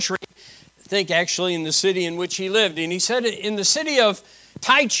country, I think actually in the city in which he lived. And he said in the city of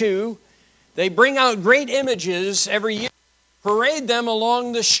Taichu, they bring out great images every year, parade them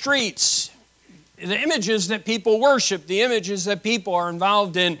along the streets. The images that people worship, the images that people are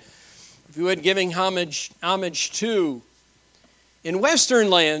involved in, if you would, giving homage to. In Western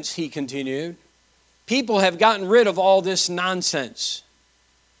lands, he continued, people have gotten rid of all this nonsense,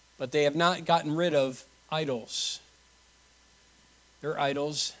 but they have not gotten rid of idols. Their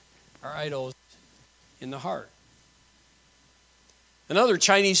idols are idols in the heart. Another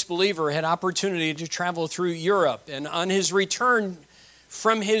Chinese believer had opportunity to travel through Europe, and on his return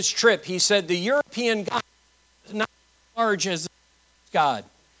from his trip, he said, the European God is not as large as the God.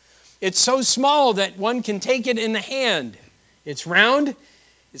 It's so small that one can take it in the hand. It's round,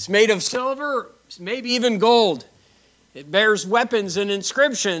 it's made of silver, maybe even gold. It bears weapons and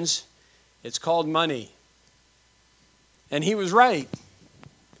inscriptions. It's called money. And he was right.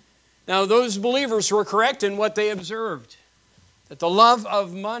 Now, those believers were correct in what they observed. That the love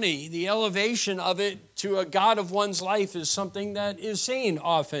of money, the elevation of it to a God of one's life is something that is seen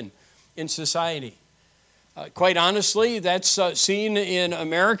often in society. Quite honestly, that's seen in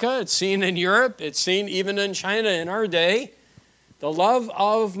America, it's seen in Europe, it's seen even in China in our day. The love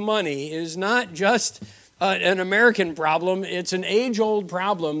of money is not just an American problem, it's an age-old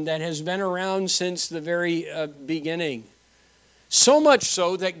problem that has been around since the very beginning. So much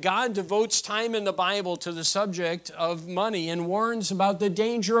so that God devotes time in the Bible to the subject of money and warns about the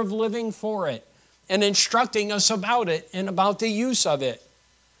danger of living for it and instructing us about it and about the use of it.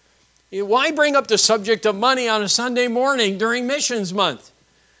 Why bring up the subject of money on a Sunday morning during Missions Month?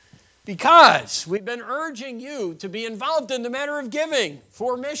 Because we've been urging you to be involved in the matter of giving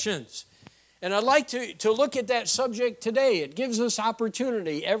for missions. And I'd like to look at that subject today. It gives us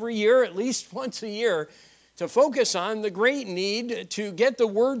opportunity every year, at least once a year, to focus on the great need to get the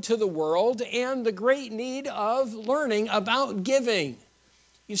word to the world and the great need of learning about giving.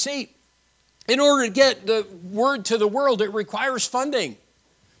 You see, in order to get the word to the world, it requires funding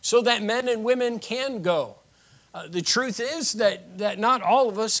so that men and women can go. The truth is that not all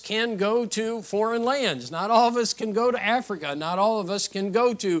of us can go to foreign lands. Not all of us can go to Africa. Not all of us can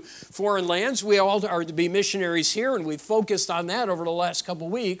go to foreign lands. We all are to be missionaries here, and we've focused on that over the last couple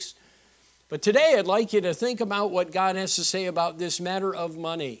weeks. But today I'd like you to think about what God has to say about this matter of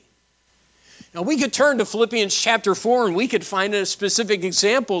money. Now we could turn to Philippians chapter 4 and we could find a specific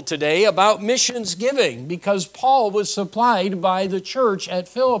example today about missions giving, because Paul was supplied by the church at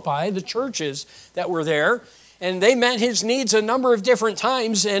Philippi, the churches that were there, and they met his needs a number of different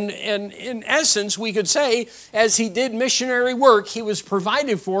times, and in essence we could say as he did missionary work, he was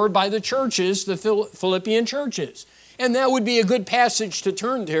provided for by the churches, the Philippian churches. And that would be a good passage to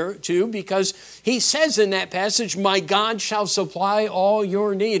turn to, because he says in that passage, my God shall supply all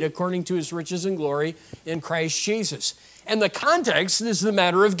your need according to his riches and glory in Christ Jesus. And the context is the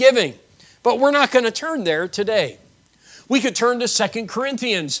matter of giving. But we're not going to turn there today. We could turn to 2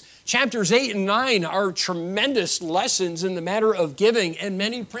 Corinthians. Chapters 8 and 9 are tremendous lessons in the matter of giving and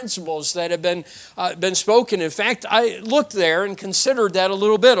many principles that have been spoken. In fact, I looked there and considered that a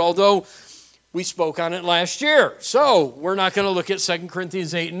little bit, although we spoke on it last year. So we're not going to look at 2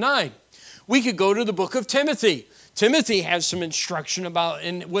 Corinthians 8 and 9. We could go to the book of Timothy. Timothy has some instruction about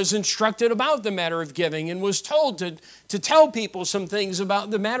and was instructed about the matter of giving and was told to tell people some things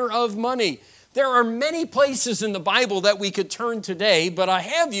about the matter of money. There are many places in the Bible that we could turn today, but I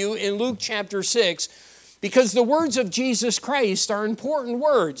have you in Luke chapter 6 because the words of Jesus Christ are important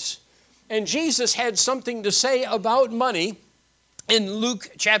words. And Jesus had something to say about money in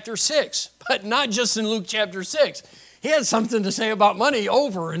Luke chapter 6, but not just in Luke chapter 6. He had something to say about money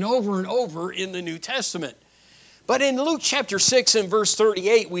over and over and over in the New Testament. But in Luke chapter 6 and verse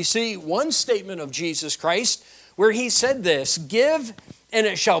 38, we see one statement of Jesus Christ where he said this, give and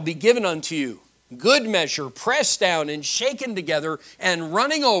it shall be given unto you. Good measure, pressed down and shaken together and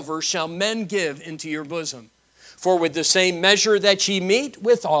running over shall men give into your bosom. For with the same measure that ye meet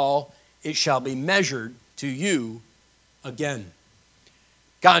withal, it shall be measured to you again.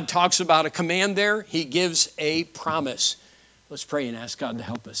 God talks about a command there. He gives a promise. Let's pray and ask God to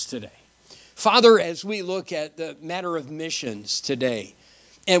help us today. Father, as we look at the matter of missions today,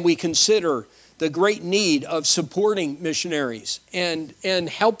 and we consider the great need of supporting missionaries and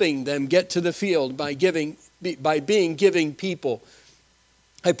helping them get to the field by being giving people,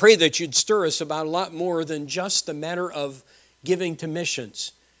 I pray that you'd stir us about a lot more than just the matter of giving to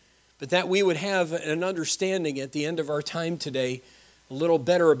missions, but that we would have an understanding at the end of our time today a little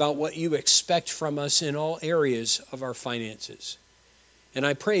better about what you expect from us in all areas of our finances. And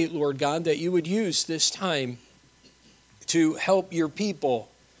I pray, Lord God, that you would use this time to help your people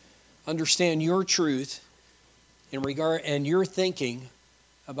understand your truth in regard and your thinking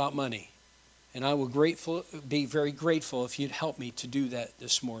about money. And I will be very grateful if you'd help me to do that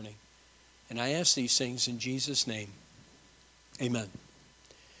this morning. And I ask these things in Jesus' name. Amen.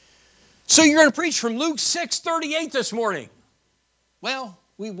 So you're going to preach from Luke 6:38 this morning. Well,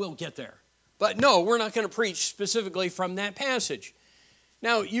 we will get there. But no, we're not going to preach specifically from that passage.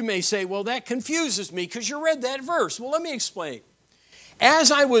 Now, you may say, well, that confuses me because you read that verse. Well, let me explain.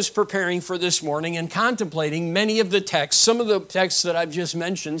 As I was preparing for this morning and contemplating many of the texts, some of the texts that I've just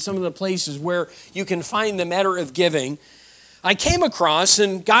mentioned, some of the places where you can find the matter of giving, I came across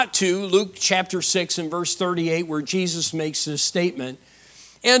and got to Luke chapter 6 and verse 38 where Jesus makes this statement.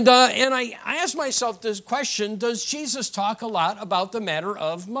 And I asked myself this question, does Jesus talk a lot about the matter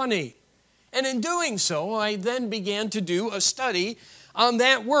of money? And in doing so, I then began to do a study on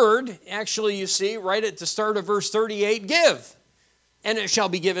that word. Actually, you see, right at the start of verse 38, give, and it shall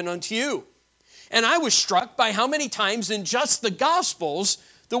be given unto you. And I was struck by how many times in just the Gospels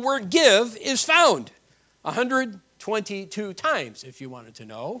the word give is found. 122 times, if you wanted to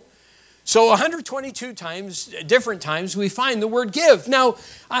know. So 122 times, different times, we find the word give. Now,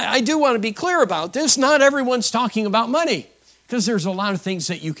 I do want to be clear about this. Not everyone's talking about money, because there's a lot of things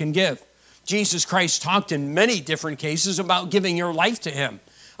that you can give. Jesus Christ talked in many different cases about giving your life to Him.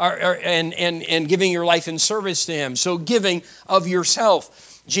 And giving your life in service to Him. So giving of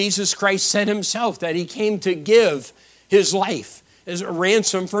yourself. Jesus Christ said Himself that He came to give His life as a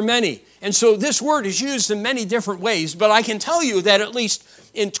ransom for many. And so this word is used in many different ways, but I can tell you that at least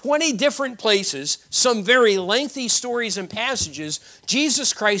in 20 different places, some very lengthy stories and passages,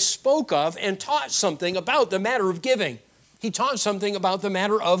 Jesus Christ spoke of and taught something about the matter of giving. He taught something about the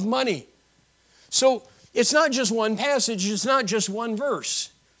matter of money. So it's not just one passage, it's not just one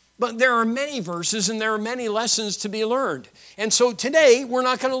verse. But there are many verses and there are many lessons to be learned. And so today, we're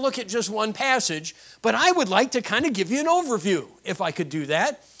not going to look at just one passage, but I would like to kind of give you an overview, if I could do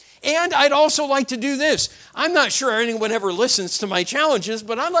that. And I'd also like to do this. I'm not sure anyone ever listens to my challenges,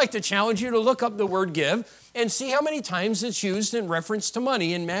 but I'd like to challenge you to look up the word give and see how many times it's used in reference to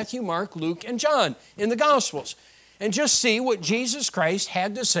money in Matthew, Mark, Luke, and John in the Gospels. And just see what Jesus Christ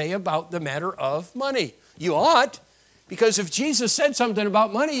had to say about the matter of money. You ought. Because if Jesus said something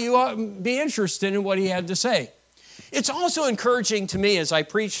about money, you ought to be interested in what He had to say. It's also encouraging to me as I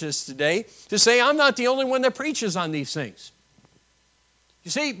preach this today to say I'm not the only one that preaches on these things.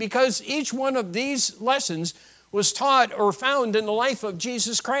 You see, because each one of these lessons was taught or found in the life of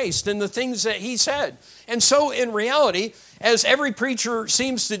Jesus Christ and the things that He said. And so in reality, as every preacher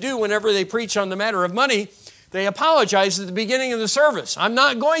seems to do whenever they preach on the matter of money, they apologize at the beginning of the service. I'm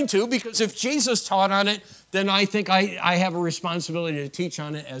not going to, because if Jesus taught on it, then I think I have a responsibility to teach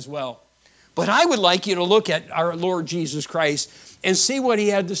on it as well. But I would like you to look at our Lord Jesus Christ and see what He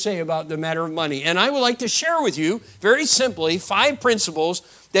had to say about the matter of money. And I would like to share with you, very simply, 5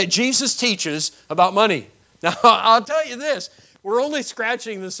 principles that Jesus teaches about money. Now, I'll tell you this, we're only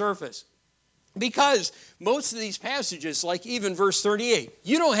scratching the surface. Because most of these passages, like even verse 38,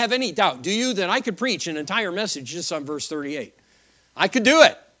 you don't have any doubt, do you, that I could preach an entire message just on verse 38? I could do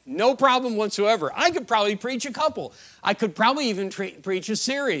it. No problem whatsoever. I could probably preach a couple. I could probably even preach a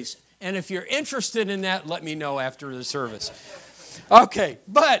series. And if you're interested in that, let me know after the service. Okay,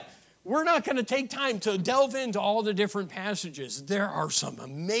 but we're not going to take time to delve into all the different passages. There are some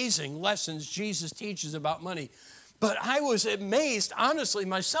amazing lessons Jesus teaches about money. But I was amazed, honestly,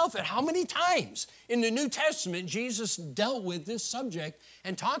 myself, at how many times in the New Testament Jesus dealt with this subject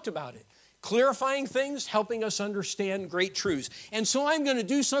and talked about it. Clarifying things, helping us understand great truths. And so I'm going to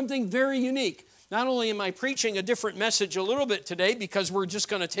do something very unique. Not only am I preaching a different message a little bit today because we're just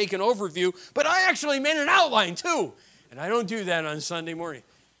going to take an overview, but I actually made an outline too. And I don't do that on Sunday morning.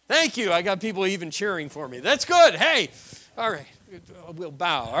 Thank you. I got people even cheering for me. That's good. Hey, all right. We'll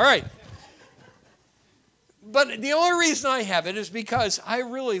bow. All right. But the only reason I have it is because I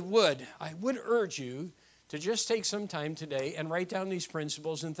would urge you to just take some time today and write down these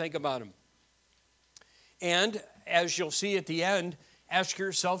principles and think about them. And as you'll see at the end, ask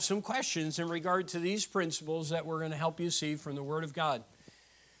yourself some questions in regard to these principles that we're going to help you see from the Word of God.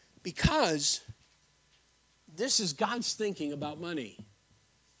 Because this is God's thinking about money.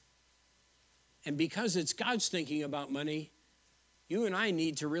 And because it's God's thinking about money, you and I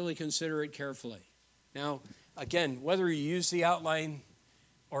need to really consider it carefully. Now, again, whether you use the outline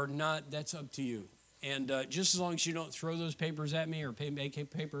or not, that's up to you. And just as long as you don't throw those papers at me or make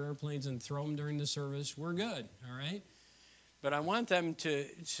paper airplanes and throw them during the service, we're good, all right? But I want them to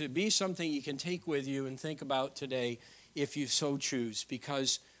be something you can take with you and think about today if you so choose,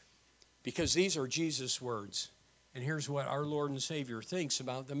 because these are Jesus' words. And here's what our Lord and Savior thinks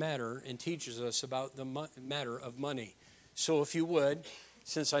about the matter and teaches us about the matter of money. So if you would,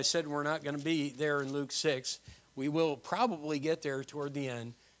 since I said we're not going to be there in Luke 6, we will probably get there toward the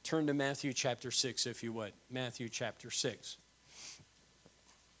end. Turn to Matthew chapter 6, if you would. Matthew chapter 6.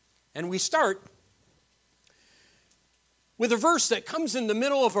 And we start with a verse that comes in the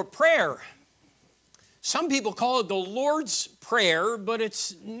middle of a prayer. Some people call it the Lord's Prayer, but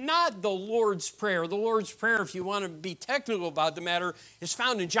it's not the Lord's Prayer. The Lord's Prayer, if you want to be technical about the matter, is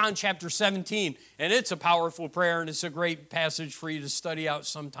found in John chapter 17. And it's a powerful prayer, and it's a great passage for you to study out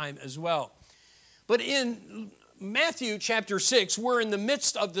sometime as well. But in Matthew chapter 6, we're in the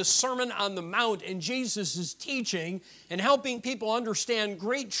midst of the Sermon on the Mount, and Jesus is teaching and helping people understand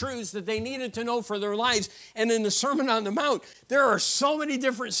great truths that they needed to know for their lives. And in the Sermon on the Mount, there are so many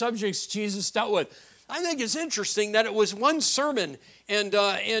different subjects Jesus dealt with. I think it's interesting that it was one sermon, and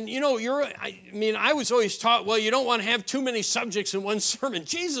you know, I was always taught, well, you don't want to have too many subjects in one sermon.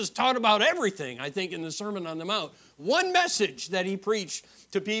 Jesus taught about everything, I think, in the Sermon on the Mount. One message that he preached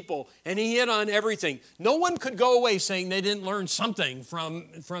to people, and he hit on everything. No one could go away saying they didn't learn something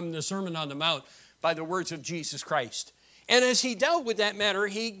from the Sermon on the Mount by the words of Jesus Christ. And as he dealt with that matter,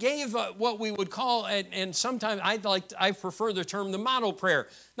 he gave what we would call, and sometimes I prefer the term the model prayer.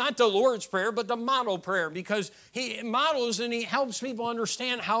 Not the Lord's Prayer, but the model prayer, because he models and he helps people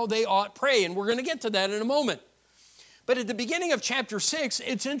understand how they ought pray. And we're going to get to that in a moment. But at the beginning of chapter 6,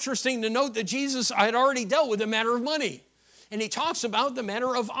 it's interesting to note that Jesus had already dealt with the matter of money. And he talks about the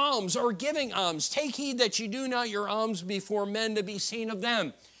matter of alms or giving alms. Take heed that you do not your alms before men to be seen of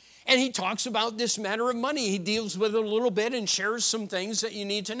them. And he talks about this matter of money. He deals with it a little bit and shares some things that you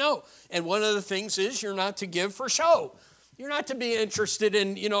need to know. And one of the things is you're not to give for show. You're not to be interested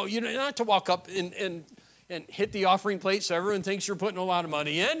in, you're not to walk up and hit the offering plate so everyone thinks you're putting a lot of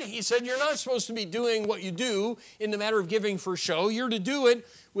money in. He said you're not supposed to be doing what you do in the matter of giving for show. You're to do it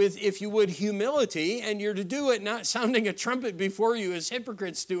with, if you would, humility, and you're to do it not sounding a trumpet before you as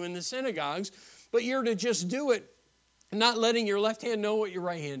hypocrites do in the synagogues, but you're to just do it not letting your left hand know what your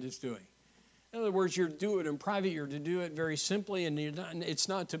right hand is doing. In other words, you're to do it in private. You're to do it very simply, and it's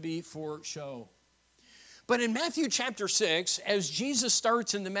not to be for show. But in Matthew chapter 6, as Jesus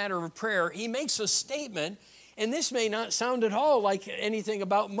starts in the matter of prayer, he makes a statement, and this may not sound at all like anything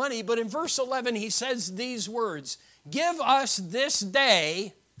about money, but in verse 11 he says these words, "Give us this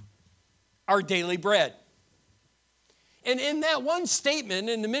day our daily bread." And in that one statement,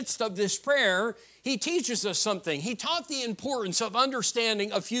 in the midst of this prayer, he teaches us something. He taught the importance of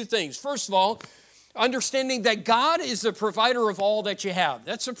understanding a few things. First of all, understanding that God is the provider of all that you have.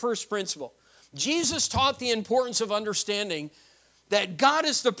 That's the first principle. Jesus taught the importance of understanding that God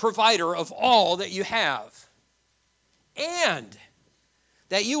is the provider of all that you have. And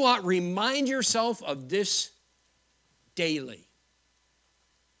that you ought to remind yourself of this daily.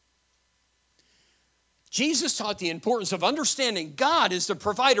 Jesus taught the importance of understanding God is the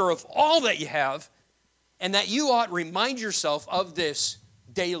provider of all that you have, and that you ought to remind yourself of this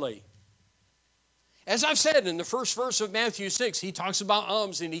daily. As I've said in the first verse of Matthew 6, he talks about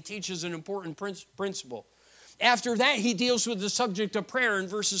alms and he teaches an important principle. After that, he deals with the subject of prayer in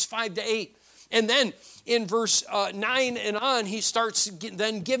verses 5 to 8. And then in verse 9 and on, he starts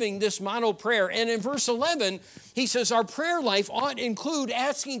then giving this model prayer. And in verse 11, he says our prayer life ought to include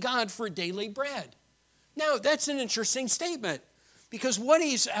asking God for daily bread. Now, that's an interesting statement, because what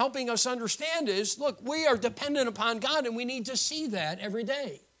he's helping us understand is, look, we are dependent upon God, and we need to see that every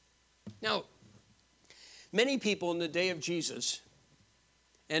day. Now, many people in the day of Jesus,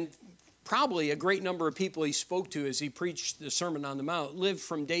 and probably a great number of people he spoke to as he preached the Sermon on the Mount, lived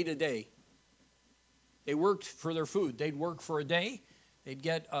from day to day. They worked for their food. They'd work for a day. They'd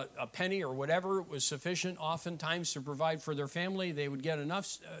get a penny or whatever was sufficient oftentimes to provide for their family. They would get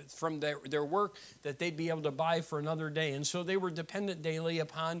enough from their work that they'd be able to buy for another day. And so they were dependent daily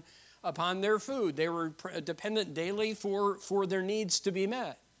upon their food. They were dependent daily for their needs to be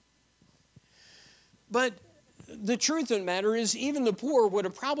met. But the truth of the matter is, even the poor would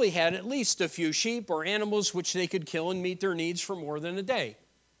have probably had at least a few sheep or animals which they could kill and meet their needs for more than a day.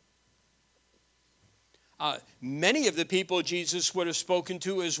 Many of the people Jesus would have spoken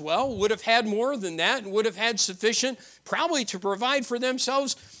to as well would have had more than that and would have had sufficient probably to provide for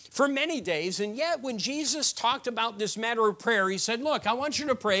themselves for many days. And yet when Jesus talked about this matter of prayer, he said, look, I want you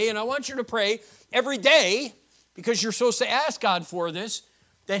to pray, and I want you to pray every day, because you're supposed to ask God for this,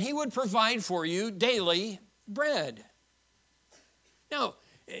 that he would provide for you daily bread. Now,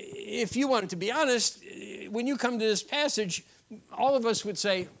 if you wanted to be honest, when you come to this passage, all of us would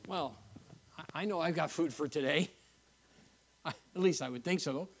say, well, I know I've got food for today. At least I would think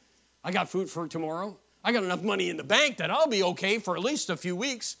so. I got food for tomorrow. I got enough money in the bank that I'll be okay for at least a few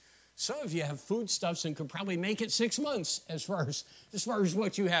weeks. Some of you have foodstuffs and could probably make it 6 months as far as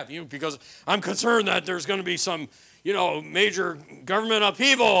what you have. Because I'm concerned that there's going to be some, major government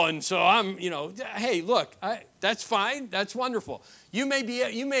upheaval, and so I'm, hey, look, that's fine, that's wonderful. You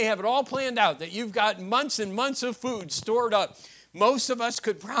may have it all planned out that you've got months and months of food stored up. Most of us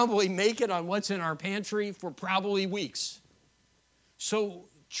could probably make it on what's in our pantry for probably weeks. So,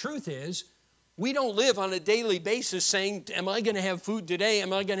 truth is, we don't live on a daily basis saying, am I going to have food today?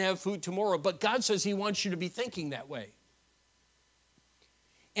 Am I going to have food tomorrow? But God says he wants you to be thinking that way.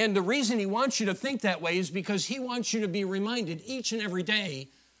 And the reason he wants you to think that way is because he wants you to be reminded each and every day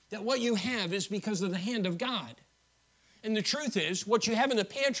that what you have is because of the hand of God. And the truth is, what you have in the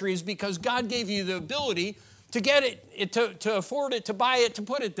pantry is because God gave you the ability to get it, to afford it, to buy it, to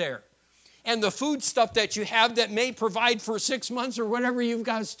put it there. And the food stuff that you have that may provide for 6 months or whatever you've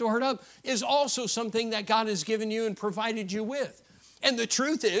got stored up is also something that God has given you and provided you with. And the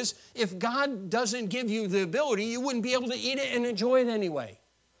truth is, if God doesn't give you the ability, you wouldn't be able to eat it and enjoy it anyway.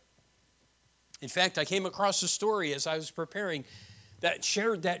 In fact, I came across a story as I was preparing that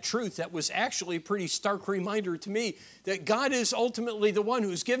shared that truth that was actually a pretty stark reminder to me that God is ultimately the one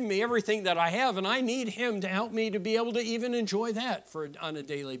who's given me everything that I have, and I need him to help me to be able to even enjoy that on a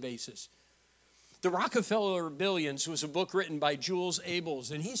daily basis. The Rockefeller Billions was a book written by Jules Abels,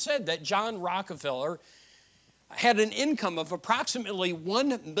 and he said that John Rockefeller had an income of approximately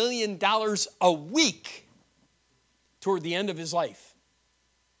 $1 million a week toward the end of his life.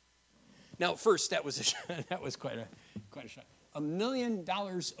 Now, first, that was quite a shock. $1 million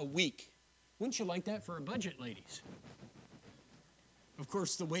a week. Wouldn't you like that for a budget, ladies? Of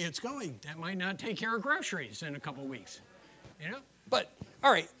course, the way it's going, that might not take care of groceries in a couple weeks. But,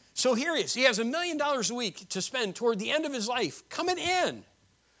 all right. So here he is. He has $1 million a week to spend toward the end of his life coming in.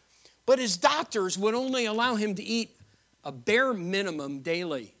 But his doctors would only allow him to eat a bare minimum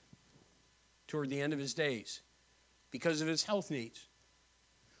daily toward the end of his days because of his health needs.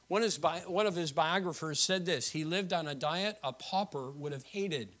 One of his biographers said this: he lived on a diet a pauper would have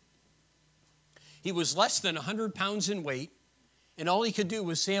hated. He was less than 100 pounds in weight, and all he could do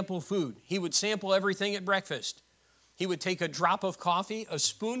was sample food. He would sample everything at breakfast. He would take a drop of coffee, a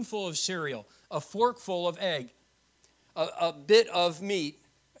spoonful of cereal, a forkful of egg, a bit of meat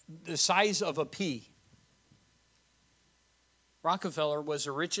the size of a pea. Rockefeller was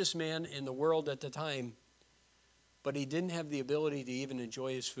the richest man in the world at the time, but he didn't have the ability to even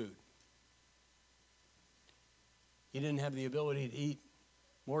enjoy his food. He didn't have the ability to eat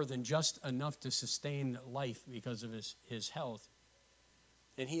more than just enough to sustain life because of his health.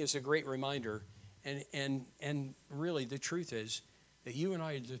 And he is a great reminder. And really the truth is that you and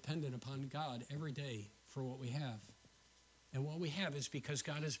I are dependent upon God every day for what we have. And what we have is because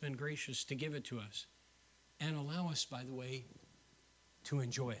God has been gracious to give it to us and allow us, by the way, to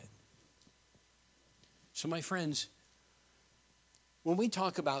enjoy it. So my friends, when we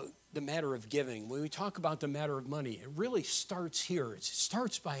talk about the matter of giving, when we talk about the matter of money, it really starts here. It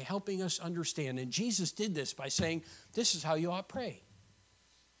starts by helping us understand. And Jesus did this by saying, this is how you ought to pray.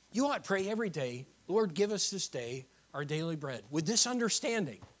 You ought to pray every day, Lord, give us this day our daily bread, with this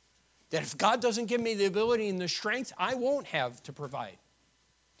understanding that if God doesn't give me the ability and the strength, I won't have to provide.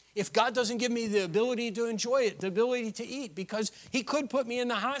 If God doesn't give me the ability to enjoy it, the ability to eat, because he could put me in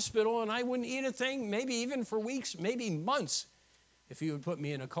the hospital and I wouldn't eat a thing, maybe even for weeks, maybe months, if he would put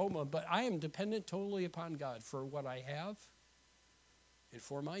me in a coma. But I am dependent totally upon God for what I have and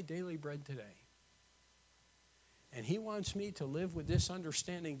for my daily bread today. And he wants me to live with this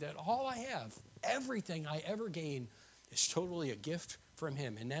understanding that all I have, everything I ever gain, is totally a gift from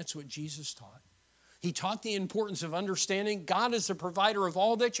him. And that's what Jesus taught. He taught the importance of understanding God is the provider of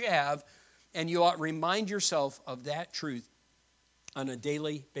all that you have, and you ought to remind yourself of that truth on a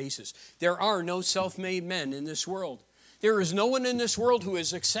daily basis. There are no self-made men in this world. There is no one in this world who is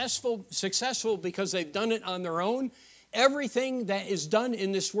successful because they've done it on their own. Everything that is done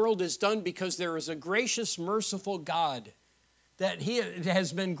in this world is done because there is a gracious, merciful God, that he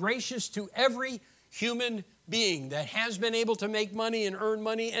has been gracious to every human being that has been able to make money and earn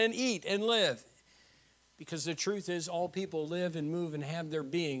money and eat and live. Because the truth is, all people live and move and have their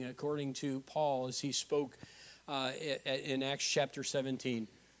being, according to Paul as he spoke in Acts chapter 17,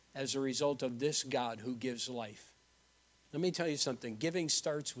 as a result of this God who gives life. Let me tell you something. Giving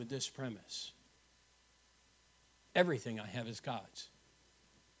starts with this premise. Everything I have is God's.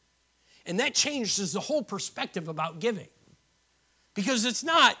 And that changes the whole perspective about giving. Because it's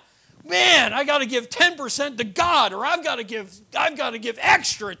not, man, I got to give 10% to God, or I've got to give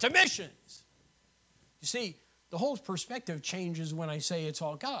extra to missions. You see, the whole perspective changes when I say it's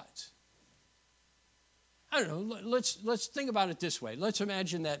all God's. I don't know, let's think about it this way. Let's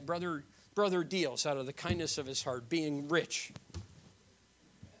imagine that brother Deals, out of the kindness of his heart, being rich.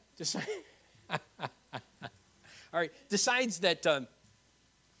 All right, decides that,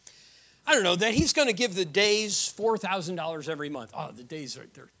 I don't know, that he's going to give the Days $4,000 every month. Oh, the Days,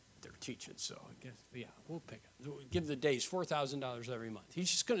 they're teaching, so I guess, yeah, we'll pick it. We'll give the Days $4,000 every month. He's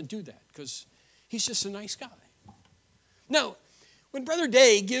just going to do that because he's just a nice guy. Now, when Brother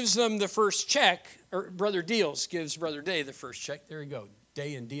Day gives them the first check, or Brother Deals gives Brother Day the first check, there you go.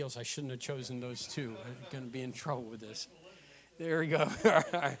 Day and Deals, I shouldn't have chosen those two. I'm going to be in trouble with this. There we go.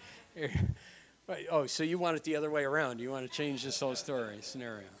 Oh, so you want it the other way around. You want to change this whole story,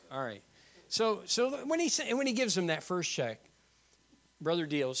 scenario. All right. So when he gives him that first check, Brother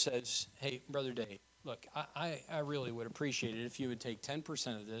Deals says, hey, Brother Day, look, I really would appreciate it if you would take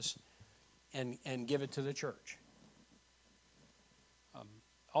 10% of this and give it to the church.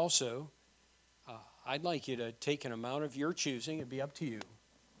 Also, I'd like you to take an amount of your choosing, it'd be up to you,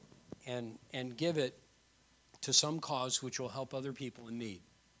 and give it to some cause which will help other people in need.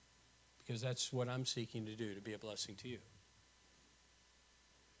 Because that's what I'm seeking to do, to be a blessing to you.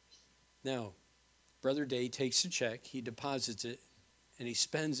 Now, Brother Day takes the check, he deposits it, and he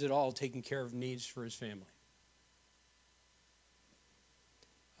spends it all taking care of needs for his family.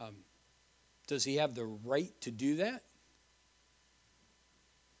 Does he have the right to do that?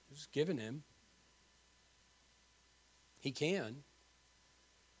 It was given him. He can.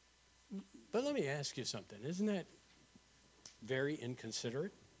 But let me ask you something. Isn't that very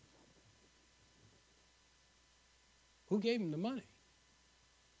inconsiderate? Who gave him the money?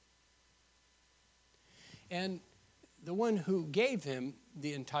 And the one who gave him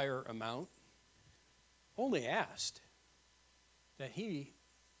the entire amount only asked that he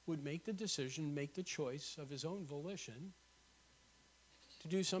would make the decision, make the choice of his own volition to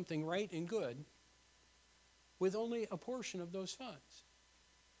do something right and good with only a portion of those funds.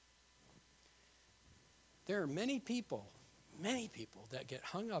 There are many people that get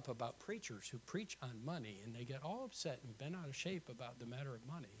hung up about preachers who preach on money, and they get all upset and bent out of shape about the matter of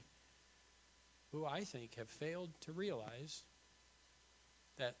money, who I think have failed to realize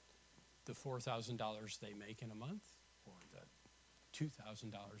that the $4,000 they make in a month, or the $2,000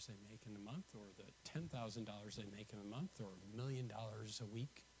 they make in a month, or the $10,000 they make in a month, or $1 million a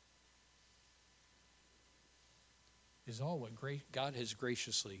week, is all what God has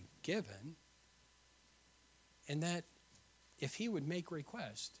graciously given, and that if he would make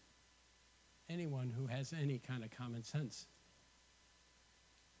request, anyone who has any kind of common sense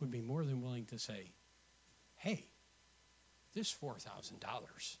would be more than willing to say, hey, this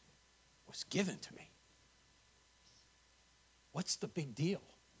 $4,000 was given to me. What's the big deal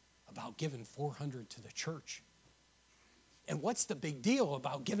about giving $400 to the church? And what's the big deal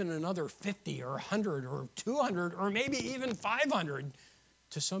about giving another 50 or 100 or 200 or maybe even 500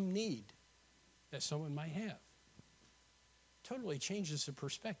 to some need that someone might have? Totally changes the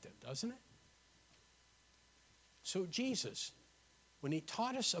perspective, doesn't it? So Jesus, when he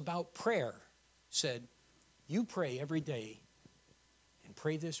taught us about prayer, said, you pray every day and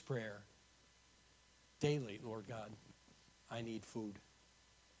pray this prayer daily. Lord God, I need food.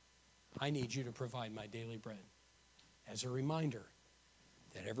 I need you to provide my daily bread. As a reminder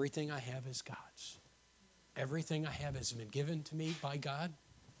that everything I have is God's. Everything I have has been given to me by God.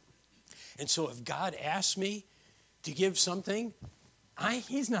 And so if God asks me to give something,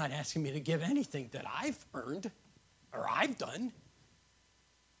 he's not asking me to give anything that I've earned or I've done.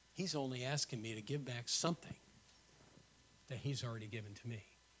 He's only asking me to give back something that he's already given to me.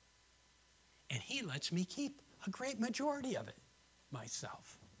 And he lets me keep a great majority of it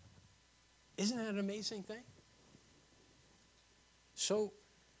myself. Isn't that an amazing thing? So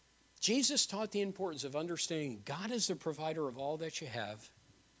Jesus taught the importance of understanding God is the provider of all that you have,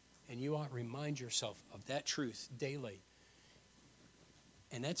 and you ought to remind yourself of that truth daily.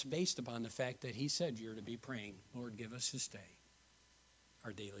 And that's based upon the fact that he said you're to be praying, Lord, give us this day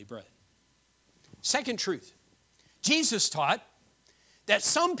our daily bread. Second truth, Jesus taught that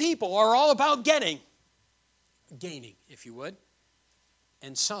some people are all about gaining, if you would,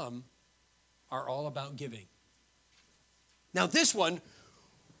 and some are all about giving. Now this one,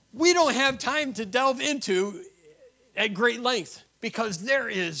 we don't have time to delve into at great length because there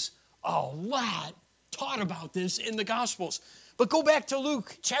is a lot taught about this in the Gospels. But go back to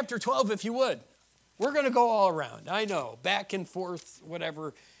Luke chapter 12 if you would. We're going to go all around. I know, back and forth,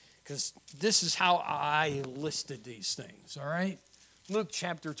 whatever, because this is how I listed these things, all right? Luke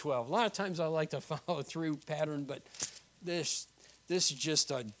chapter 12. A lot of times I like to follow through pattern, but this is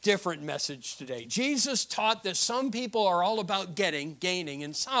just a different message today. Jesus taught that some people are all about gaining,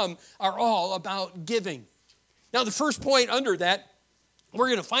 and some are all about giving. Now, the first point under that, we're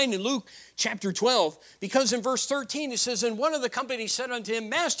going to find in Luke chapter 12, because in verse 13 it says, "And one of the company said unto him,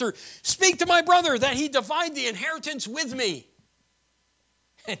 Master, speak to my brother that he divide the inheritance with me.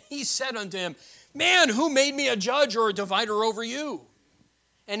 And he said unto him, Man, who made me a judge or a divider over you?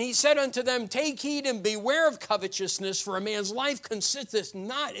 And he said unto them, Take heed and beware of covetousness, for a man's life consisteth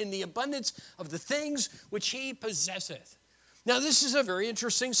not in the abundance of the things which he possesseth." Now, this is a very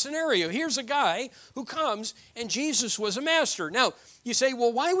interesting scenario. Here's a guy who comes, and Jesus was a master. Now, you say,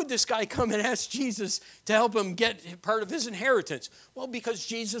 well, why would this guy come and ask Jesus to help him get part of his inheritance? Well, because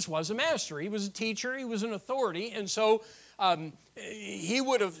Jesus was a master. He was a teacher. He was an authority. And so he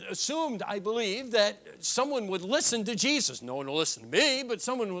would have assumed, I believe, that someone would listen to Jesus. No one will listen to me, but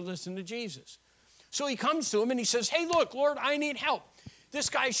someone would listen to Jesus. So he comes to him and he says, "Hey, look, Lord, I need help. This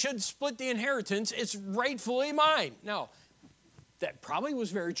guy should split the inheritance. It's rightfully mine." Now, that probably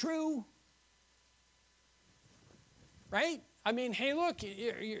was very true, right? I mean, hey, look,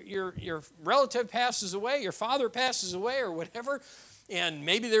 your relative passes away, your father passes away or whatever, and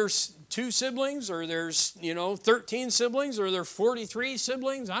maybe there's 2 siblings or there's, 13 siblings or there are 43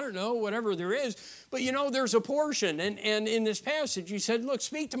 siblings, I don't know, whatever there is. But, there's a portion. And in this passage, he said, look,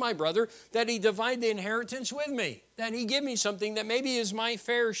 speak to my brother that he divide the inheritance with me, that he give me something that maybe is my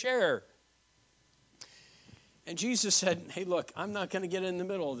fair share. And Jesus said, hey, look, I'm not going to get in the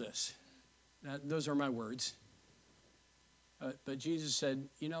middle of this. Now, those are my words. But Jesus said,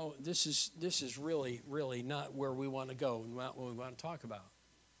 this is really, really not where we want to go and not what we want to talk about.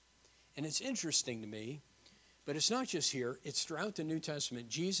 And it's interesting to me, but it's not just here. It's throughout the New Testament.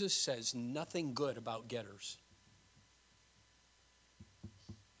 Jesus says nothing good about getters.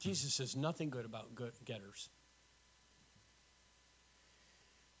 Jesus says nothing good about getters.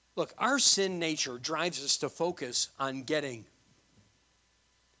 Look, our sin nature drives us to focus on getting.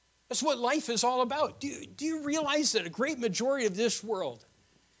 That's what life is all about. Do you realize that a great majority of this world,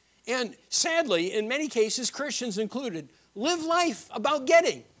 and sadly, in many cases, Christians included, live life about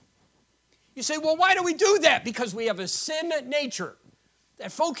getting? You say, well, why do we do that? Because we have a sin nature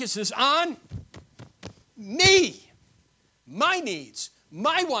that focuses on me, my needs,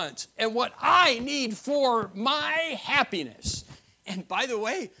 my wants, and what I need for my happiness. And by the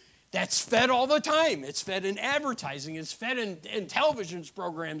way, that's fed all the time. It's fed in advertising. It's fed in television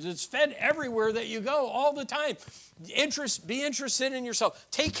programs. It's fed everywhere that you go all the time. Be interested in yourself.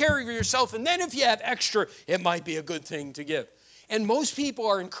 Take care of yourself. And then if you have extra, it might be a good thing to give. And most people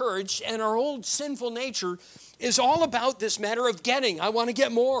are encouraged, and our old sinful nature is all about this matter of getting. I want to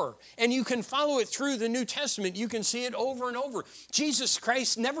get more. And you can follow it through the New Testament. You can see it over and over. Jesus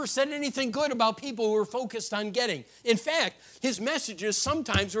Christ never said anything good about people who were focused on getting. In fact, his messages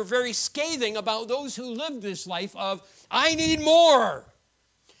sometimes were very scathing about those who lived this life of, I need more.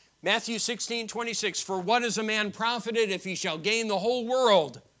 Matthew 16:26, "For what is a man profited if he shall gain the whole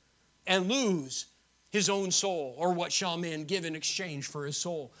world and lose his own soul? Or what shall a man give in exchange for his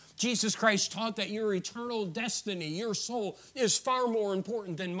soul?" Jesus Christ taught that your eternal destiny, your soul, is far more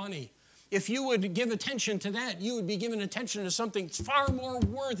important than money. If you would give attention to that, you would be giving attention to something far more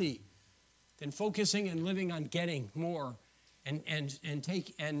worthy than focusing and living on getting more and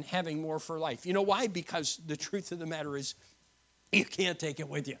having more for life. You know why? Because the truth of the matter is, you can't take it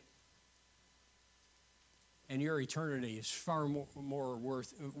with you. And your eternity is far more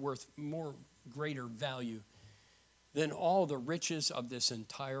worth more greater value than all the riches of this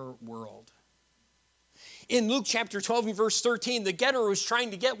entire world. In Luke chapter 12 and verse 13, the getter was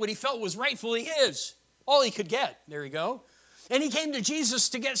trying to get what he felt was rightfully his. All he could get. There you go. And he came to Jesus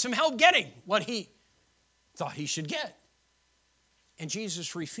to get some help getting what he thought he should get. And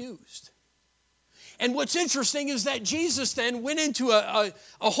Jesus refused. And what's interesting is that Jesus then went into a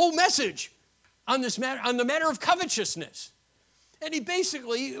whole message on the matter of covetousness. And he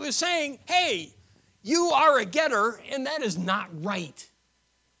basically was saying, hey, you are a getter, and that is not right.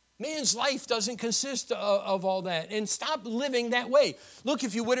 Man's life doesn't consist of all that. And stop living that way. Look,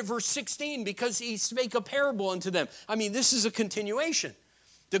 if you would, at verse 16, because he spake a parable unto them. I mean, this is a continuation.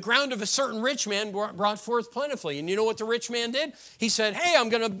 The ground of a certain rich man brought forth plentifully. And you know what the rich man did? He said, hey, I'm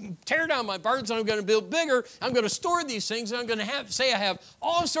going to tear down my barns, and I'm going to build bigger. I'm going to store these things, and I'm going to I have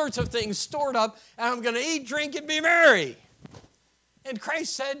all sorts of things stored up, and I'm going to eat, drink, and be merry. And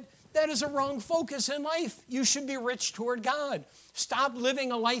Christ said, that is a wrong focus in life. You should be rich toward God. Stop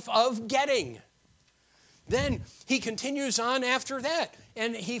living a life of getting. Then he continues on after that,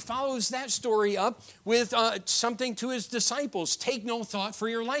 and he follows that story up with something to his disciples. Take no thought for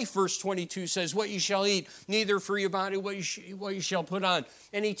your life, verse 22 says, what you shall eat, neither for your body what you shall put on.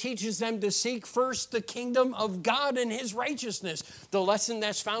 And he teaches them to seek first the kingdom of God and his righteousness, the lesson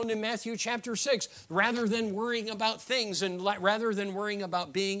that's found in Matthew chapter 6, rather than worrying about things and rather than worrying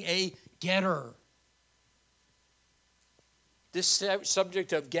about being a getter. This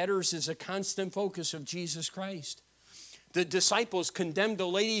subject of getters is a constant focus of Jesus Christ. The disciples condemned a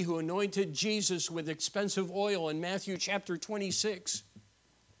lady who anointed Jesus with expensive oil in Matthew chapter 26.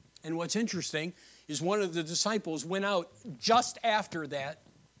 And what's interesting is one of the disciples went out just after that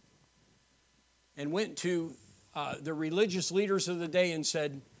and went to the religious leaders of the day and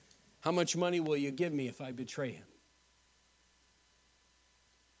said, how much money will you give me if I betray him?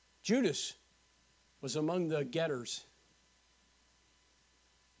 Judas was among the getters.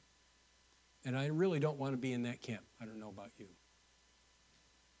 And I really don't want to be in that camp. I don't know about you.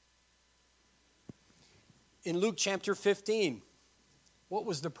 In Luke chapter 15, what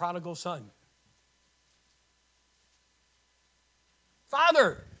was the prodigal son?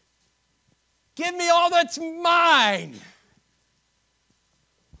 Father, give me all that's mine.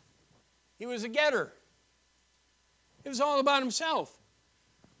 He was a getter. It was all about himself.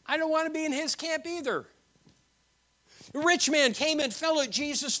 I don't want to be in his camp either. The rich man came and fell at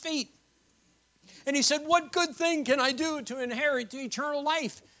Jesus' feet. And he said, what good thing can I do to inherit eternal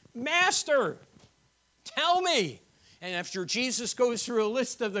life? Master, tell me. And after Jesus goes through a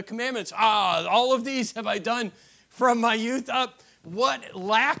list of the commandments, all of these have I done from my youth up. What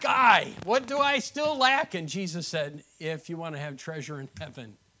lack I? What do I still lack? And Jesus said, if you want to have treasure in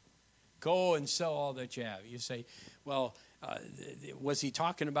heaven, go and sell all that you have. You say, well, was he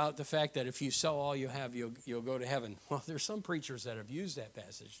talking about the fact that if you sell all you have, you'll go to heaven? Well, there's some preachers that have used that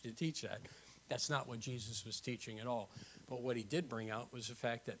passage to teach that. That's not what Jesus was teaching at all. But what he did bring out was the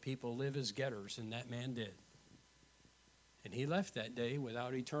fact that people live as getters, and that man did. And he left that day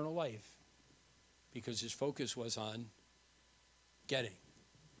without eternal life because his focus was on getting.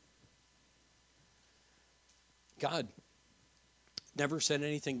 God never said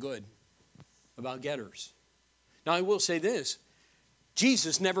anything good about getters. Now, I will say this.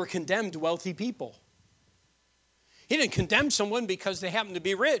 Jesus never condemned wealthy people. He didn't condemn someone because they happened to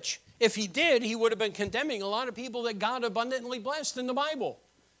be rich. If he did, he would have been condemning a lot of people that God abundantly blessed in the Bible.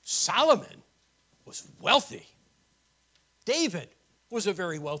 Solomon was wealthy. David was a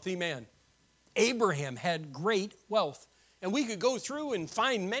very wealthy man. Abraham had great wealth. And we could go through and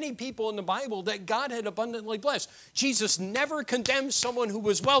find many people in the Bible that God had abundantly blessed. Jesus never condemned someone who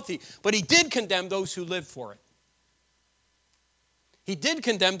was wealthy, but he did condemn those who lived for it. He did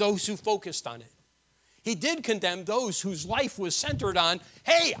condemn those who focused on it. He did condemn those whose life was centered on,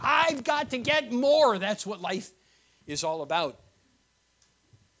 hey, I've got to get more. That's what life is all about.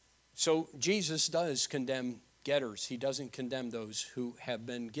 So Jesus does condemn getters. He doesn't condemn those who have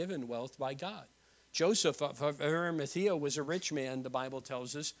been given wealth by God. Joseph of Arimathea was a rich man, the Bible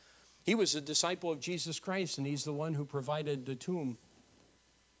tells us. He was a disciple of Jesus Christ, and he's the one who provided the tomb,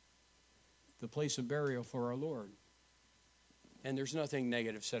 the place of burial for our Lord. And there's nothing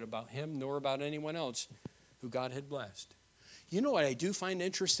negative said about him, nor about anyone else who God had blessed. You know what I do find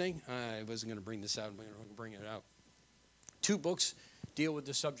interesting? I wasn't going to bring this out, but I'm going to bring it out. 2 books deal with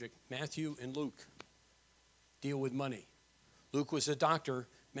the subject. Matthew and Luke deal with money. Luke was a doctor.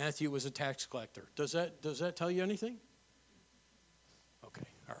 Matthew was a tax collector. Does that tell you anything? Okay,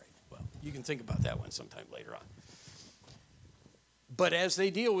 all right. Well, you can think about that one sometime later on. But as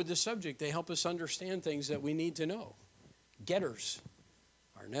they deal with the subject, they help us understand things that we need to know. Getters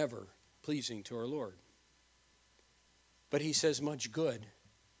are never pleasing to our Lord. But he says much good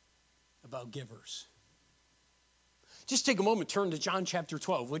about givers. Just take a moment, turn to John chapter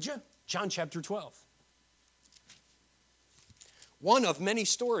 12, would you? John chapter 12. One of many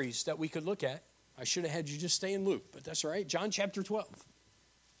stories that we could look at. I should have had you just stay in Luke, but that's all right. John chapter 12.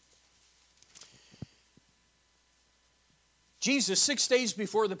 Jesus, 6 days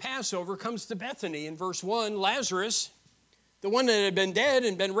before the Passover, comes to Bethany. In verse 1, Lazarus, the one that had been dead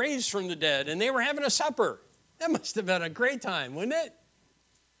and been raised from the dead, and they were having a supper. That must have been a great time, wouldn't it?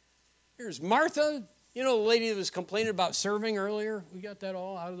 Here's Martha, you know, the lady that was complaining about serving earlier. We got that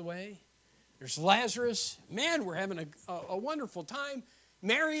all out of the way. There's Lazarus. Man, we're having a wonderful time.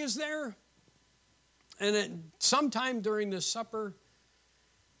 Mary is there. And at sometime during this supper,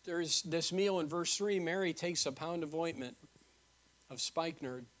 there's this meal in verse 3. Mary takes a pound of ointment of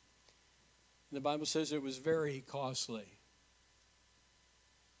spikenard. And the Bible says it was very costly.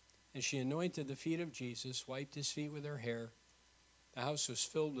 And she anointed the feet of Jesus, wiped his feet with her hair. The house was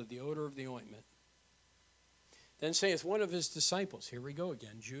filled with the odor of the ointment. Then saith one of his disciples, here we go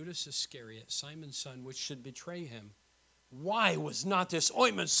again, Judas Iscariot, Simon's son, which should betray him. Why was not this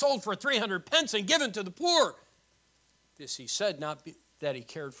ointment sold for 300 pence and given to the poor? This he said, not that he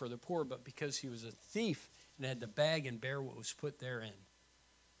cared for the poor, but because he was a thief and had to bag and bear what was put therein.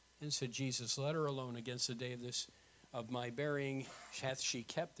 And said Jesus, let her alone. Against the day of my burying hath she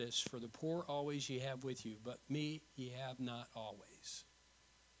kept this. For the poor always ye have with you, but me ye have not always.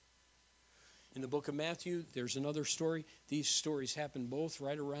 In the book of Matthew, there's another story. These stories happen both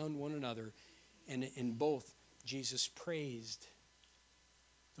right around one another. And in both, Jesus praised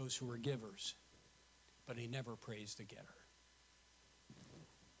those who were givers, but he never praised the getter.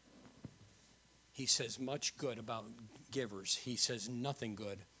 He says much good about givers. He says nothing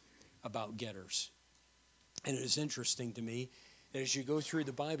good about getters. And it is interesting to me that as you go through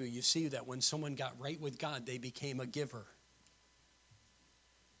the Bible, you see that when someone got right with God, they became a giver.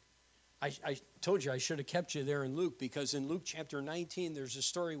 I told you I should have kept you there in Luke, because in Luke chapter 19, there's a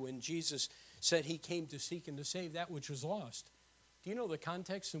story when Jesus said he came to seek and to save that which was lost. Do you know the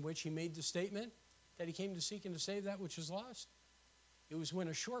context in which he made the statement that he came to seek and to save that which was lost? It was when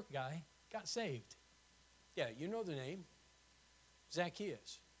a short guy got saved. Yeah, you know the name,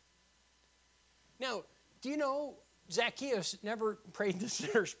 Zacchaeus. Now, do you know Zacchaeus never prayed the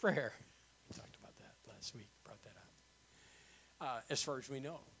sinner's prayer? We talked about that last week, brought that up, as far as we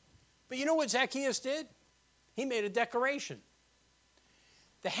know. But you know what Zacchaeus did? He made a declaration.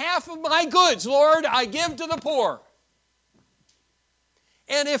 The half of my goods, Lord, I give to the poor.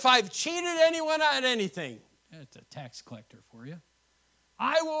 And if I've cheated anyone on anything, that's a tax collector for you,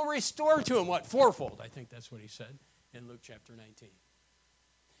 I will restore to him what? Fourfold. I think that's what he said in Luke chapter 19.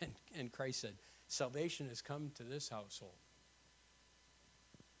 And Christ said, salvation has come to this household.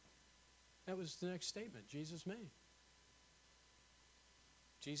 That was the next statement Jesus made.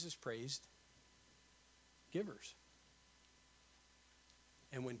 Jesus praised givers.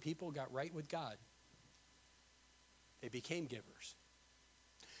 And when people got right with God, they became givers.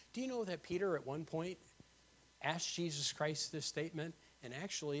 Do you know that Peter at one point asked Jesus Christ this statement? And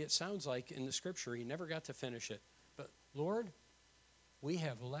actually, it sounds like in the scripture, he never got to finish it. But Lord, we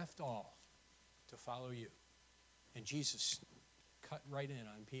have left all to follow you. And Jesus cut right in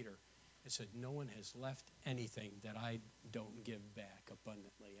on Peter and said, no one has left anything that I don't give back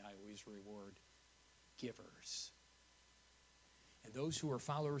abundantly. I always reward givers. And those who were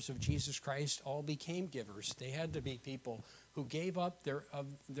followers of Jesus Christ all became givers. They had to be people who gave up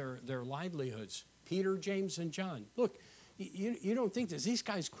their livelihoods. Peter, James, and John. Look, you don't think this. These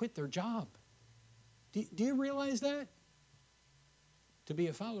guys quit their job. Do you realize that? To be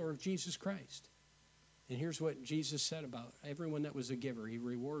a follower of Jesus Christ. And here's what Jesus said about everyone that was a giver. He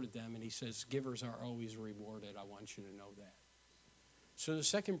rewarded them, and he says, givers are always rewarded. I want you to know that. So the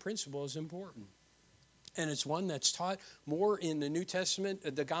second principle is important. And it's one that's taught more in the New Testament,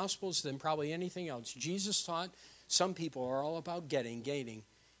 the Gospels, than probably anything else. Jesus taught some people are all about gaining,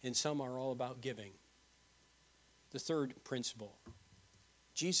 and some are all about giving. The third principle,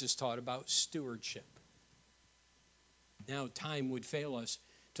 Jesus taught about stewardship. Now, time would fail us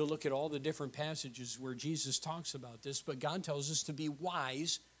to look at all the different passages where Jesus talks about this, but God tells us to be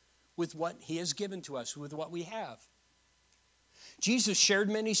wise with what he has given to us, with what we have. Jesus shared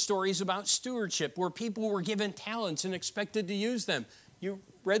many stories about stewardship where people were given talents and expected to use them. You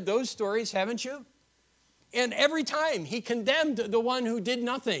read those stories, haven't you? And every time he condemned the one who did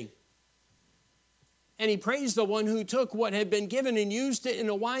nothing. And he praised the one who took what had been given and used it in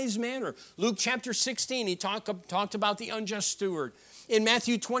a wise manner. Luke chapter 16, he talked about the unjust steward. In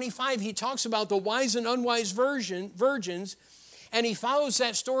Matthew 25, he talks about the wise and unwise virgins. And he follows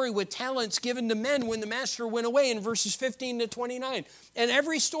that story with talents given to men when the master went away in verses 15 to 29. And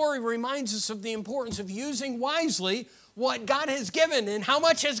every story reminds us of the importance of using wisely what God has given. And how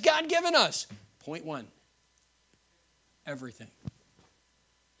much has God given us? Point one, everything.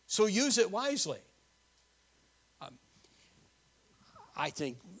 So use it wisely. I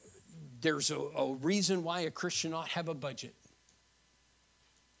think there's a reason why a Christian ought to have a budget.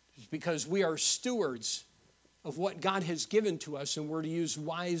 It's because we are stewards of what God has given to us, and we're to use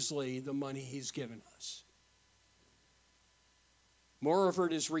wisely the money he's given us. Moreover,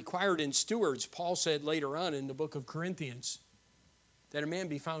 it is required in stewards, Paul said later on in the book of Corinthians, that a man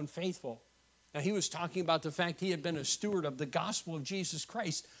be found faithful. Now, he was talking about the fact he had been a steward of the gospel of Jesus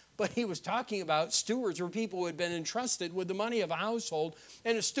Christ, but he was talking about stewards were people who had been entrusted with the money of a household,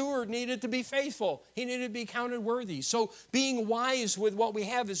 and a steward needed to be faithful. He needed to be counted worthy. So being wise with what we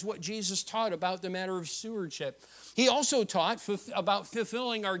have is what Jesus taught about the matter of stewardship. He also taught about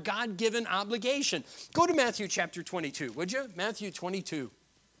fulfilling our God-given obligation. Go to Matthew chapter 22, would you? Matthew 22.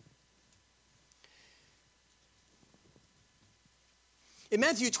 In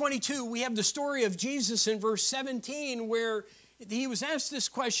Matthew 22, we have the story of Jesus in verse 17 where he was asked this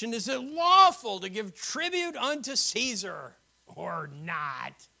question, is it lawful to give tribute unto Caesar or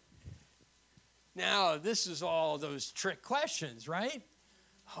not? Now, this is all those trick questions, right?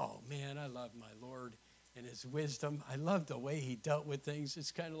 Oh, man, I love my Lord and his wisdom. I love the way he dealt with things.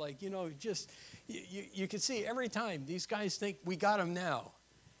 It's kind of like, you can see every time these guys think we got him now.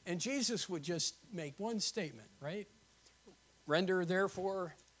 And Jesus would just make one statement, right? Render,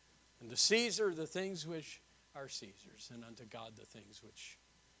 therefore, unto Caesar the things which are Caesar's, and unto God the things which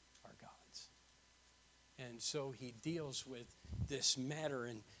are God's. And so he deals with this matter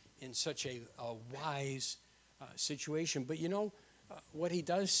in such a wise situation. But what he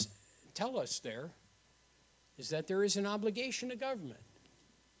does tell us there is that there is an obligation to government.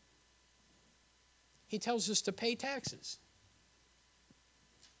 He tells us to pay taxes.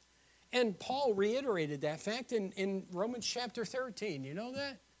 And Paul reiterated that fact in Romans chapter 13. You know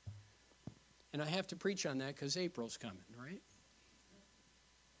that? And I have to preach on that because April's coming, right?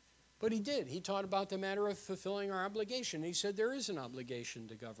 But he did. He taught about the matter of fulfilling our obligation. He said there is an obligation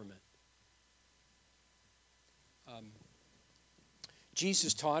to government.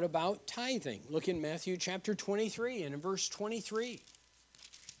 Jesus taught about tithing. Look in Matthew chapter 23 and in verse 23.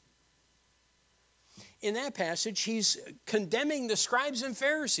 In that passage, he's condemning the scribes and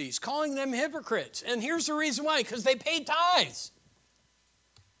Pharisees, calling them hypocrites. And here's the reason why, because they paid tithes.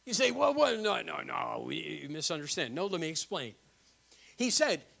 You say, well, no, you misunderstand. No, let me explain. He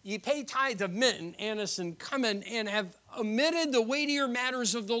said, ye pay tithe of mint, anise, and cumin, and have omitted the weightier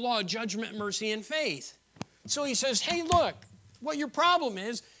matters of the law, judgment, mercy, and faith. So he says, hey, look, what your problem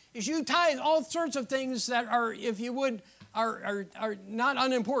is you tithe all sorts of things that are, if you would, are not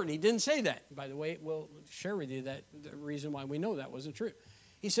unimportant. He didn't say that. By the way, we'll share with you that the reason why we know that wasn't true.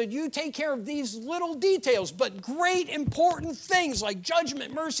 He said, you take care of these little details, but great important things like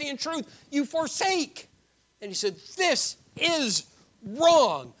judgment, mercy, and truth, you forsake. And he said, this is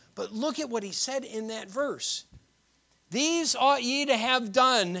wrong. But look at what he said in that verse. These ought ye to have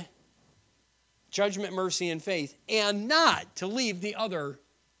done, judgment, mercy, and faith, and not to leave the other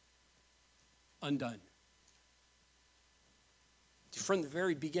undone. From the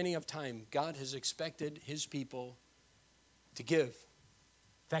very beginning of time, God has expected his people to give.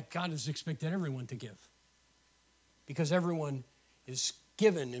 In fact, God has expected everyone to give. Because everyone is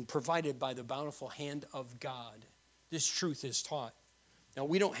given and provided by the bountiful hand of God. This truth is taught. Now,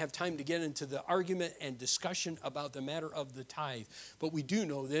 we don't have time to get into the argument and discussion about the matter of the tithe, but we do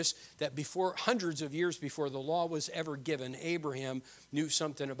know this, that before hundreds of years before the law was ever given, Abraham knew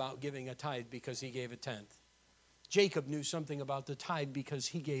something about giving a tithe because he gave a tenth. Jacob knew something about the tithe because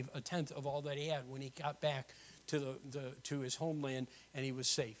he gave a tenth of all that he had when he got back to his homeland and he was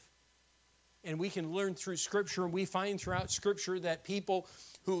safe. And we can learn through Scripture, and we find throughout Scripture that people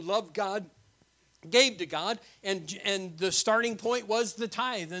who loved God gave to God, and the starting point was the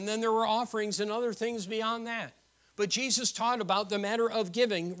tithe, and then there were offerings and other things beyond that. But Jesus taught about the matter of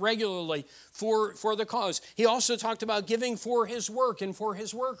giving regularly for the cause. He also talked about giving for his work and for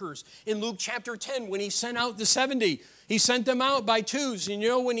his workers. In Luke chapter 10, when he sent out the 70, he sent them out by twos. And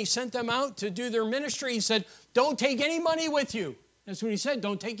when he sent them out to do their ministry, he said, don't take any money with you. That's what he said,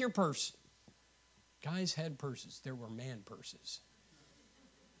 don't take your purse. Guys had purses. There were man purses.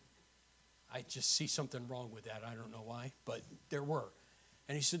 I just see something wrong with that. I don't know why, but there were.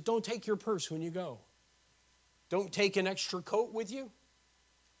 And he said, don't take your purse when you go. Don't take an extra coat with you.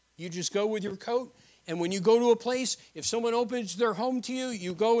 You just go with your coat. And when you go to a place, if someone opens their home to you,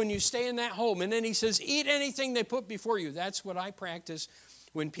 you go and you stay in that home. And then he says, eat anything they put before you. That's what I practice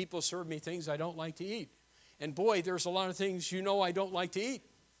when people serve me things I don't like to eat. And boy, there's a lot of things I don't like to eat.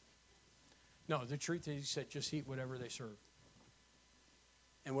 No, the truth is, he said, just eat whatever they serve.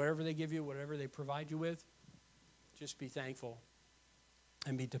 And whatever they give you, whatever they provide you with, just be thankful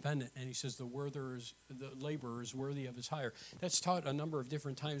and be dependent. And he says the laborer is worthy of his hire. That's taught a number of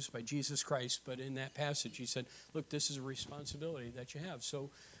different times by Jesus Christ, but in that passage he said, look, this is a responsibility that you have. So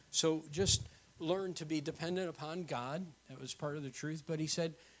just learn to be dependent upon God. That was part of the truth. But he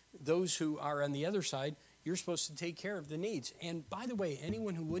said those who are on the other side, you're supposed to take care of the needs. And by the way,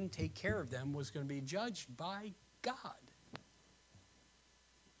 anyone who wouldn't take care of them was going to be judged by God.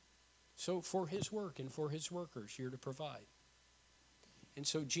 So for his work and for his workers, you're to provide. And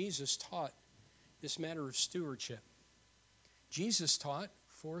so Jesus taught this matter of stewardship. Jesus taught,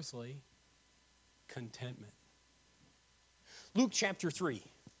 fourthly, contentment. Luke chapter 3.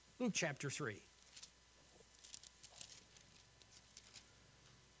 Luke chapter 3.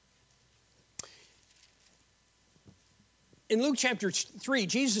 In Luke chapter 3,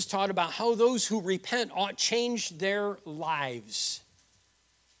 Jesus taught about how those who repent ought change their lives.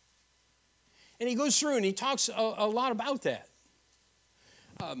 And he goes through and he talks a lot about that.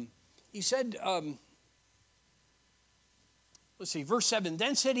 He said, let's see, verse 7,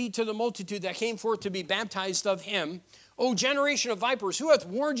 then said he to the multitude that came forth to be baptized of him, O generation of vipers, who hath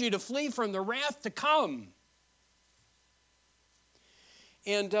warned you to flee from the wrath to come?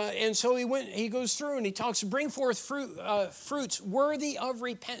 And so he goes through and he talks, bring forth fruits worthy of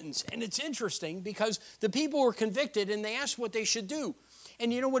repentance. And it's interesting because the people were convicted and they asked what they should do.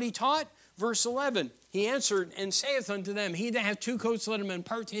 And you know what he taught? Verse 11, he answered and saith unto them, he that hath two coats, let him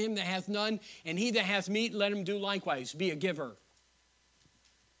impart to him that hath none, and he that hath meat, let him do likewise, be a giver.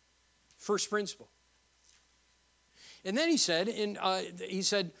 First principle. And then he said,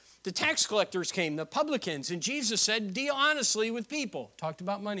 the tax collectors came, the publicans, and Jesus said, deal honestly with people. Talked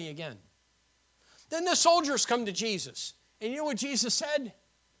about money again. Then the soldiers come to Jesus. And you know what Jesus said?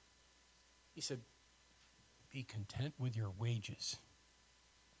 He said, be content with your wages.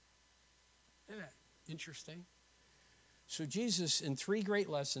 Isn't that interesting? So Jesus, in 3 great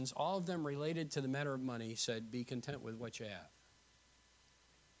lessons, all of them related to the matter of money, said, be content with what you have.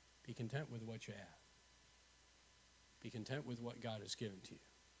 Be content with what you have. Be content with what God has given to you.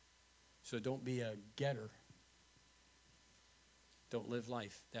 So don't be a getter. Don't live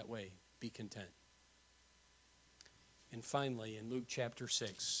life that way. Be content. And finally, in Luke chapter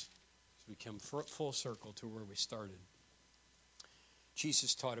 6, as we come full circle to where we started,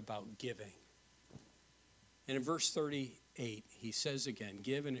 Jesus taught about giving. And in verse 38, he says again,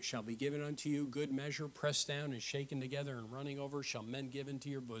 give and it shall be given unto you, good measure, pressed down and shaken together and running over, shall men give into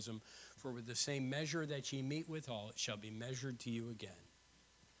your bosom. For with the same measure that ye meet withal, it shall be measured to you again.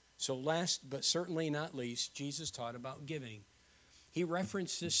 So last, but certainly not least, Jesus taught about giving. He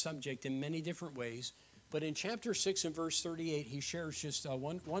referenced this subject in many different ways, but in chapter 6 and verse 38, he shares just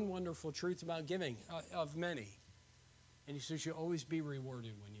one wonderful truth about giving, of many. And he says, you'll always be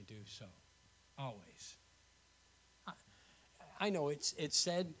rewarded when you do so. Always. I know it's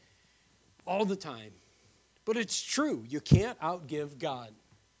said all the time, but it's true. You can't outgive God.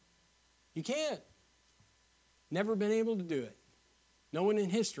 You can't. Never been able to do it. No one in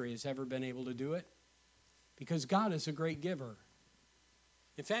history has ever been able to do it because God is a great giver.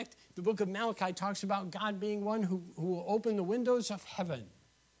 In fact, the book of Malachi talks about God being one who will open the windows of heaven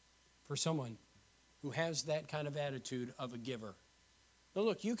for someone who has that kind of attitude of a giver. Now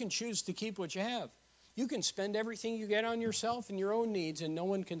look, you can choose to keep what you have. You can spend everything you get on yourself and your own needs, and no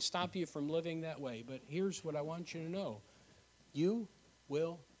one can stop you from living that way. But here's what I want you to know. You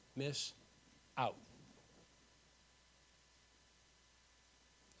will miss out.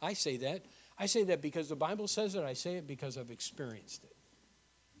 I say that. I say that because the Bible says it. I say it because I've experienced it.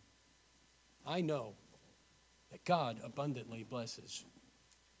 I know that God abundantly blesses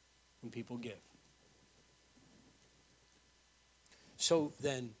when people give. So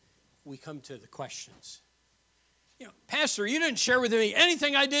then we come to the questions. You know, Pastor, you didn't share with me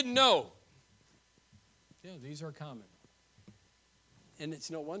anything I didn't know. Yeah, these are common. And it's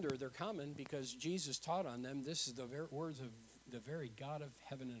no wonder they're common because Jesus taught on them. This is the words of the very God of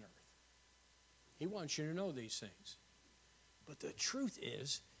heaven and earth. He wants you to know these things. But the truth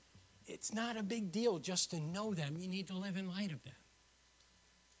is, it's not a big deal just to know them. You need to live in light of them.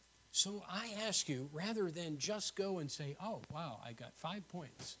 So I ask you, rather than just go and say, oh, wow, I got 5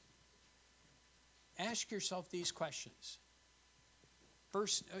 points. Ask yourself these questions.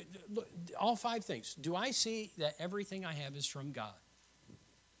 First, all 5 things. Do I see that everything I have is from God?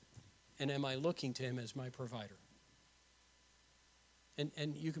 And am I looking to him as my provider?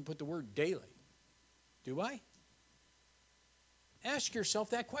 And you can put the word daily. Do I? Ask yourself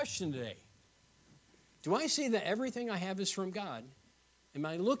that question today. Do I see that everything I have is from God? Am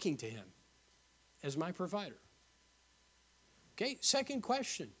I looking to him as my provider? Okay, second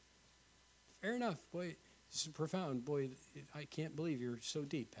question. Fair enough. Boy, this is profound. Boy, I can't believe you're so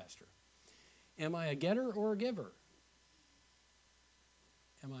deep, Pastor. Am I a getter or a giver?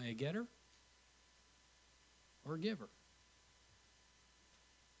 Am I a getter or a giver?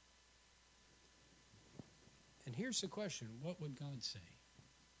 And here's the question, what would God say?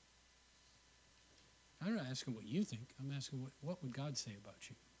 I'm not asking what you think. I'm asking what would God say about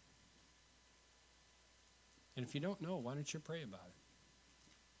you? And if you don't know, why don't you pray about it?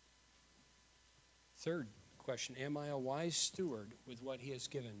 Third question, am I a wise steward with what he has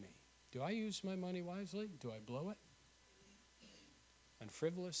given me? Do I use my money wisely? Do I blow it on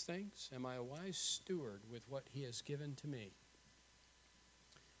frivolous things? Am I a wise steward with what he has given to me?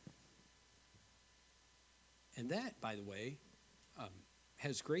 And that, by the way,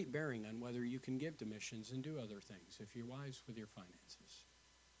 has great bearing on whether you can give to missions and do other things, if you're wise with your finances.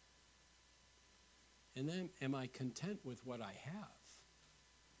 And then, am I content with what I have?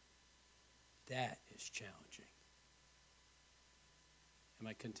 That is challenging. Am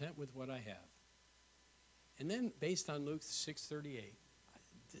I content with what I have? And then based on Luke 6:38,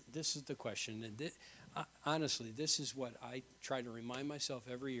 this is the question. And honestly, this is what I try to remind myself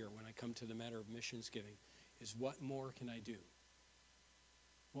every year when I come to the matter of missions giving, is what more can I do?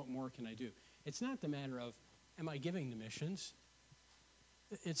 What more can I do? It's not the matter of, am I giving to missions?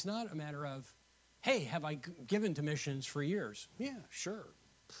 It's not a matter of, hey, have I given to missions for years? Yeah, sure.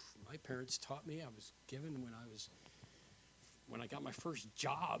 My parents taught me. I was given when I got my first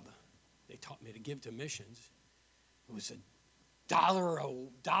job. They taught me to give to missions. It was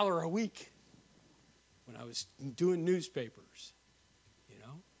 $1 a week when I was doing newspapers. You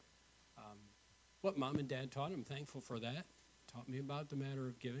know, what mom and dad taught, I'm thankful for that. Taught me about the matter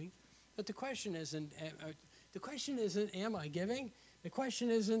of giving. But the question isn't, am I giving? The question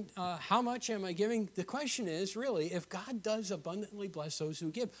isn't, how much am I giving? The question is, really, if God does abundantly bless those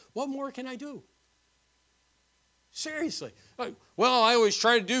who give, what more can I do? Seriously. Well, I always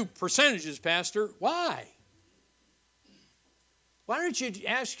try to do percentages, Pastor. Why? Why don't you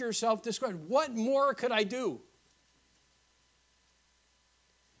ask yourself this question, what more could I do?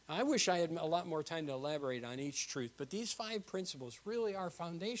 I wish I had a lot more time to elaborate on each truth, but these 5 principles really are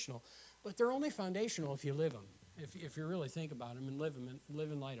foundational, but they're only foundational if you live them, if you really think about them and live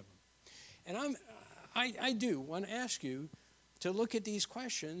in light of them. And I do want to ask you to look at these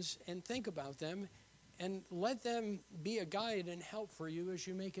questions and think about them and let them be a guide and help for you as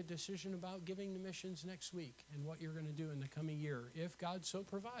you make a decision about giving to missions next week and what you're going to do in the coming year, if God so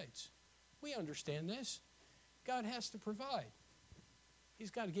provides. We understand this. God has to provide. He's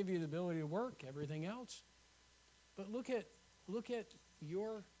got to give you the ability to work, everything else. But look at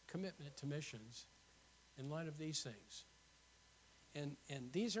your commitment to missions in light of these things.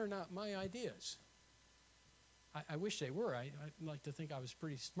 And these are not my ideas. I wish they were. I'd like to think I was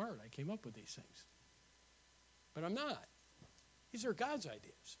pretty smart. I came up with these things. But I'm not. These are God's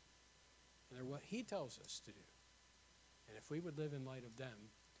ideas. And they're what He tells us to do. And if we would live in light of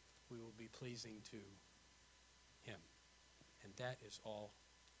them, we will be pleasing to Him. And that is all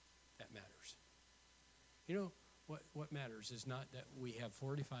that matters. You know, what matters is not that we have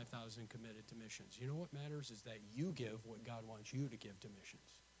 45,000 committed to missions. You know what matters is that you give what God wants you to give to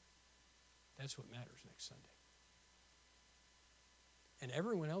missions. That's what matters next Sunday. And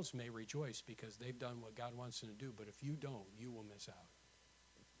everyone else may rejoice because they've done what God wants them to do, but if you don't, you will miss out.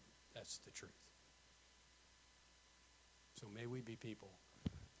 That's the truth. So may we be people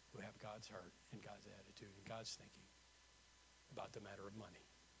who have God's heart and God's attitude and God's thinking about the matter of money.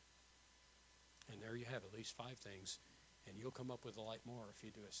 And there you have at least 5 things, and you'll come up with a lot more if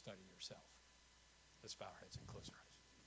you do a study yourself. Let's bow our heads and close our eyes.